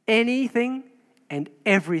anything and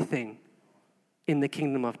everything in the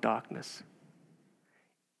kingdom of darkness.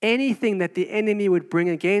 Anything that the enemy would bring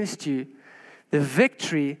against you, the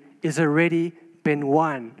victory is already been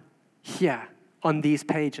won here on these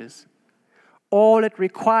pages. All it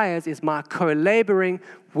requires is my co-laboring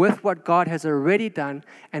with what God has already done,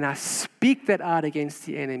 and I speak that out against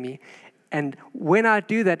the enemy. And when I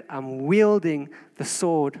do that, I'm wielding the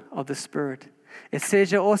sword of the Spirit. It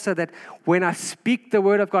says here also that when I speak the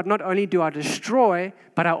word of God, not only do I destroy,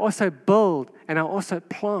 but I also build and I also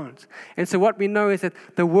plant. And so what we know is that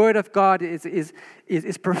the word of God is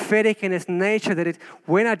prophetic in its nature, that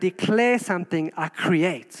when I declare something, I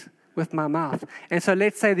create with my mouth. And so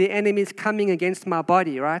let's say the enemy is coming against my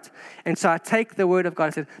body, right? And so I take the word of God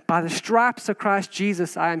and say, by the stripes of Christ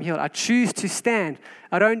Jesus, I am healed. I choose to stand.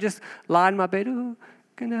 I don't just lie in my bed, oh,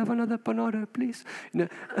 can I have another panado, please?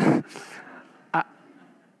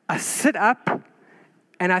 I sit up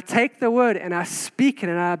and I take the word and I speak it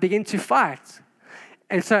and I begin to fight.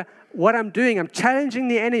 And so what I'm doing, I'm challenging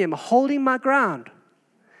the enemy. I'm holding my ground.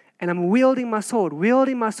 And I'm wielding my sword.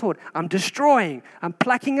 I'm destroying. I'm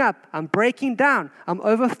plucking up. I'm breaking down. I'm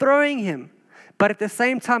overthrowing him. But at the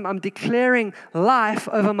same time, I'm declaring life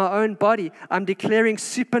over my own body. I'm declaring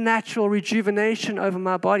supernatural rejuvenation over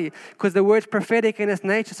my body. Because the word's prophetic in its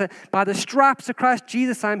nature. So by the stripes of Christ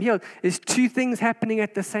Jesus, I'm healed. There's two things happening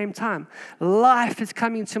at the same time. Life is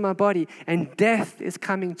coming to my body, and death is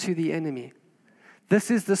coming to the enemy. This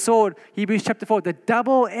is the sword, Hebrews chapter 4, the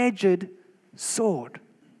double-edged sword.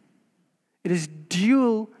 It is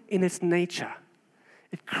dual in its nature.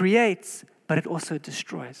 It creates, but it also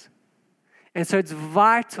destroys. And so it's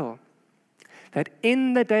vital that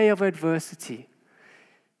in the day of adversity,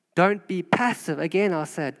 don't be passive. Again, I'll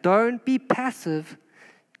say it. Don't be passive.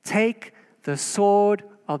 Take the sword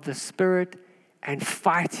of the Spirit and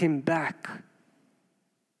fight him back.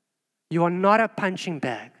 You are not a punching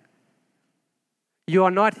bag. You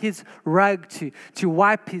are not his rug to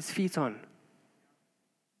wipe his feet on.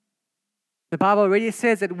 The Bible already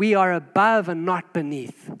says that we are above and not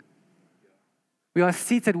beneath. We are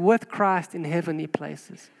seated with Christ in heavenly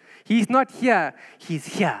places. He's not here, He's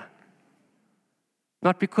here.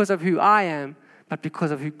 Not because of who I am, but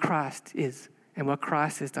because of who Christ is and what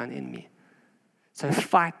Christ has done in me. So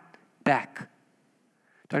fight back.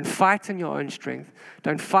 Don't fight in your own strength.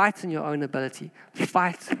 Don't fight in your own ability.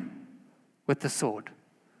 Fight with the sword.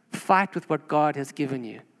 Fight with what God has given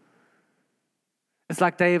you. It's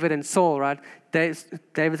like David and Saul, right?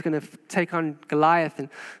 David's going to take on Goliath, and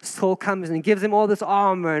Saul comes and he gives him all this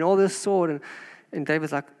armor and all this sword. And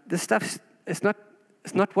David's like, this stuff, it's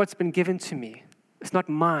not what's been given to me. It's not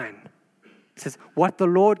mine. He says, what the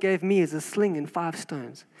Lord gave me is a sling and 5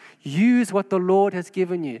 stones. Use what the Lord has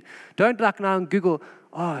given you. Don't like now and Google,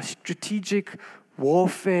 strategic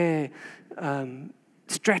warfare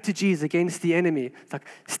strategies against the enemy. It's like,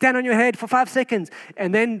 stand on your head for 5 seconds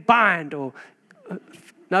and then bind. Or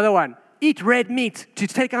another one, eat red meat to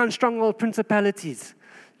take on stronghold principalities.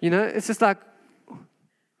 It's just like,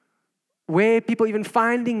 where are people even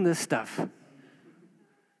finding this stuff?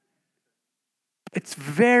 It's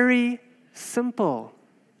very simple.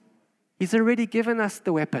 He's already given us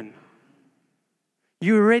the weapon.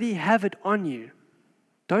 You already have it on you.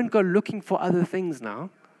 Don't go looking for other things now.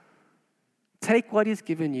 Take what He's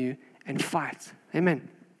given you and fight. Amen.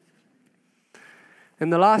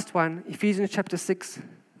 And the last one, Ephesians chapter 6,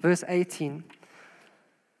 verse 18.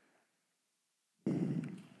 It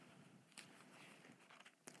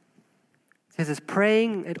says, it's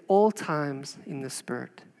praying at all times in the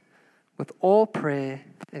Spirit, with all prayer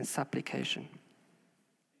and supplication.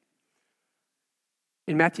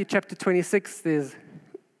 In Matthew chapter 26, there's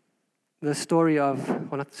the story of,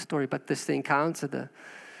 well, not the story, but this encounter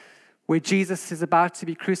where Jesus is about to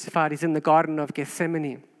be crucified. He's in the Garden of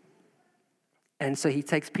Gethsemane. And so He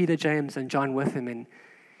takes Peter, James, and John with Him. And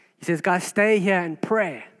He says, guys, stay here and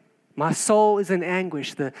pray. My soul is in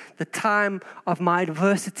anguish. The time of my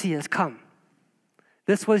adversity has come.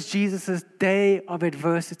 This was Jesus' day of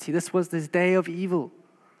adversity. This was His day of evil.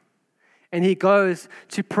 And He goes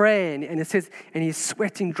to pray, and it says, and He's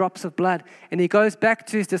sweating drops of blood. And He goes back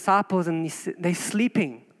to His disciples, and they're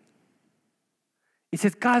sleeping. He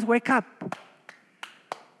says, guys, wake up.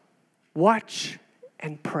 Watch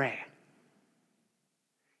and pray.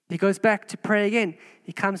 He goes back to pray again.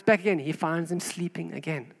 He comes back again. He finds them sleeping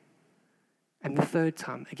again. And the third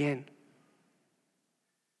time again.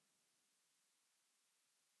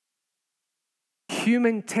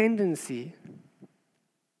 Human tendency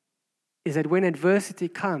is that when adversity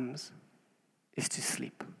comes, is to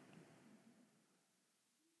sleep.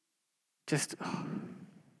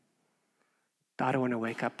 I don't want to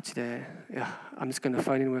wake up today. I'm just going to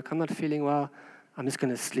phone in work. I'm not feeling well. I'm just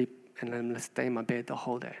going to sleep and I'm going to stay in my bed the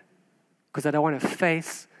whole day. Because I don't want to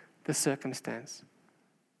face the circumstance.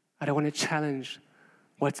 I don't want to challenge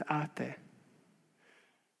what's out there.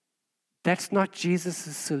 That's not Jesus'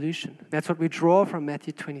 solution. That's what we draw from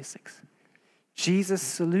Matthew 26. Jesus'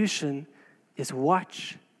 solution is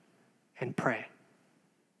watch and pray.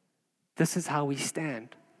 This is how we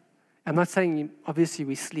stand. I'm not saying, obviously,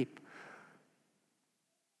 we sleep.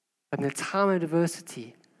 But in the time of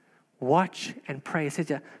adversity, watch and pray. It says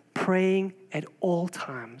here, praying at all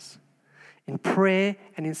times. In prayer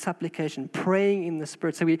and in supplication, praying in the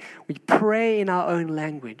Spirit. So we pray in our own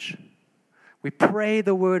language. We pray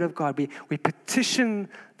the Word of God. We petition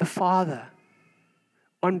the Father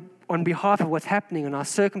on behalf of what's happening in our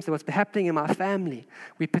circumstances, what's happening in my family.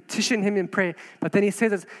 We petition Him in prayer. But then He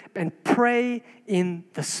says this, and pray in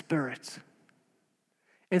the Spirit.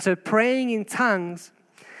 And so praying in tongues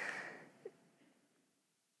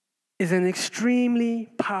is an extremely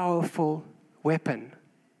powerful weapon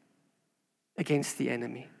against the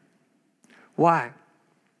enemy. Why?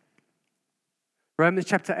 Romans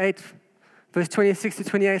chapter 8, verse 26 to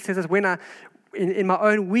 28 says this, in my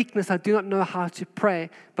own weakness, I do not know how to pray,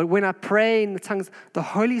 but when I pray in the tongues, the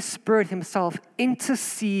Holy Spirit Himself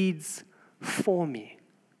intercedes for me.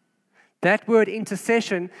 That word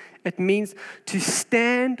intercession, it means to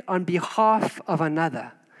stand on behalf of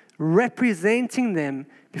another, representing them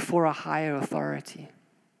before a higher authority.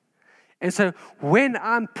 And so when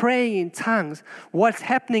I'm praying in tongues, what's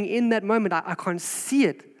happening in that moment, I can't see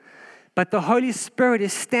it. But the Holy Spirit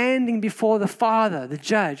is standing before the Father, the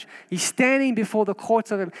judge. He's standing before the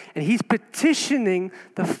courts of Him, and He's petitioning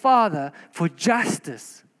the Father for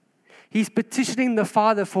justice. He's petitioning the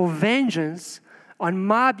Father for vengeance on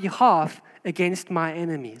my behalf against my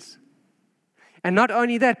enemies. And not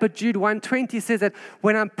only that, but Jude 1:20 says that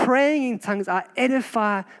when I'm praying in tongues, I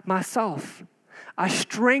edify myself. I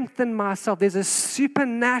strengthen myself. There's a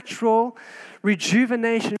supernatural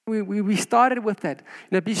rejuvenation. We started with that.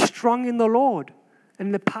 Be strong in the Lord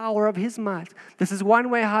and the power of His might. This is one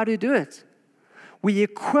way how to do it. We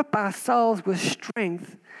equip ourselves with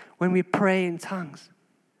strength when we pray in tongues.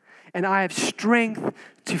 And I have strength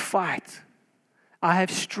to fight. I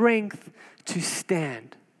have strength to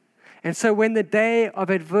stand. And so when the day of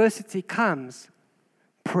adversity comes,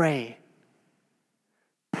 pray.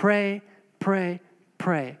 Pray, pray,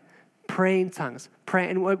 pray. Pray in tongues. Pray.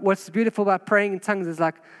 And what's beautiful about praying in tongues is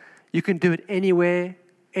like you can do it anywhere,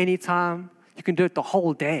 anytime. You can do it the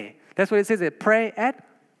whole day. That's what it says there. Pray at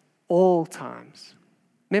all times.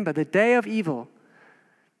 Remember, the day of evil,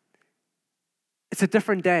 it's a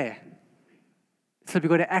different day. So we've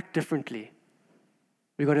got to act differently.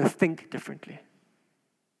 We've got to think differently.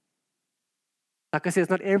 Like I said, it's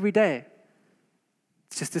not every day.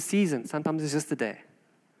 It's just a season. Sometimes it's just a day.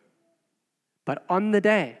 But on the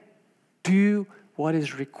day, do what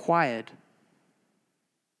is required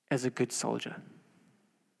as a good soldier.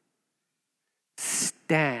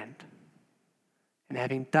 Stand. And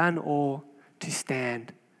having done all to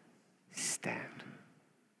stand, stand.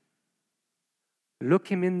 Look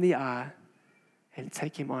him in the eye and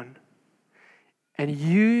take him on. And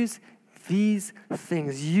use these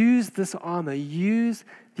things, use this armor, use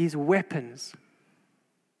these weapons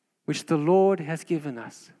which the Lord has given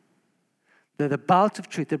us. The belt of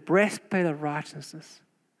truth, the breastplate of righteousness,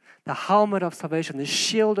 the helmet of salvation, the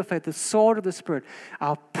shield of faith, the sword of the Spirit,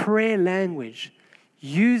 our prayer language.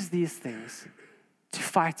 Use these things to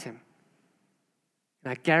fight him.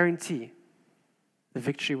 And I guarantee the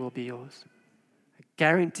victory will be yours. I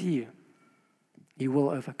guarantee you, you will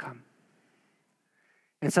overcome.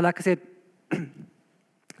 And so, like I said,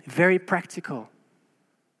 very practical.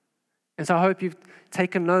 And so I hope you've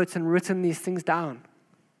taken notes and written these things down.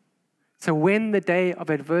 So when the day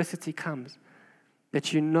of adversity comes,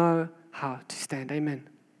 that you know how to stand. Amen.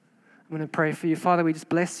 I'm going to pray for you. Father, we just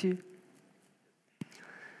bless you.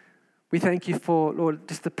 We thank you for, Lord,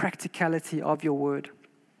 just the practicality of your word.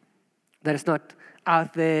 That it's not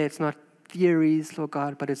out there, it's not theories, Lord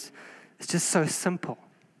God, but it's just so simple.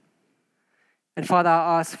 And Father,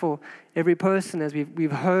 I ask for every person as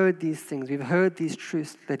we've heard these things, we've heard these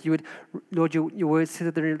truths, that you would, Lord, your word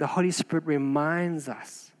says that the Holy Spirit reminds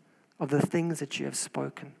us of the things that you have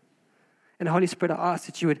spoken. And Holy Spirit, I ask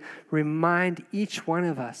that you would remind each one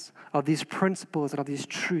of us of these principles and of these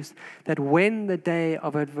truths, that when the day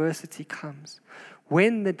of adversity comes,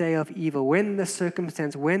 when the day of evil, when the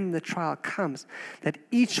circumstance, when the trial comes, that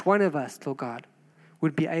each one of us, Lord God,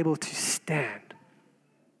 would be able to stand,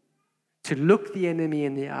 to look the enemy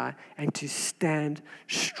in the eye and to stand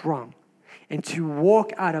strong and to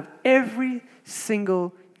walk out of every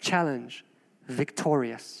single challenge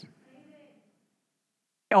victorious.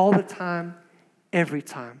 All the time, every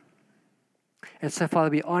time. And so, Father,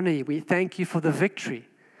 we honor you. We thank you for the victory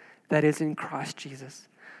that is in Christ Jesus.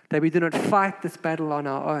 That we do not fight this battle on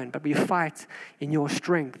our own, but we fight in your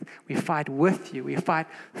strength. We fight with you. We fight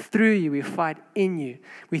through you. We fight in you.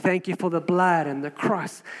 We thank you for the blood and the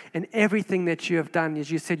cross and everything that you have done.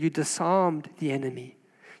 As you said, you disarmed the enemy.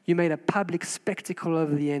 You made a public spectacle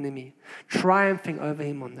over the enemy, triumphing over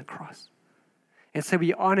him on the cross. And so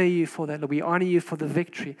we honor you for that, Lord. We honor you for the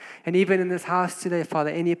victory. And even in this house today, Father,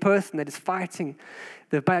 any person that is fighting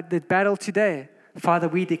the battle today, Father,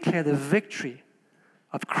 we declare the victory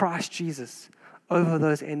of Christ Jesus over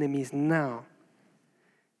those enemies now.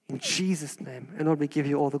 In Jesus' name. And Lord, we give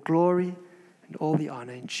you all the glory and all the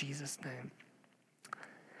honor in Jesus' name.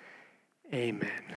 Amen.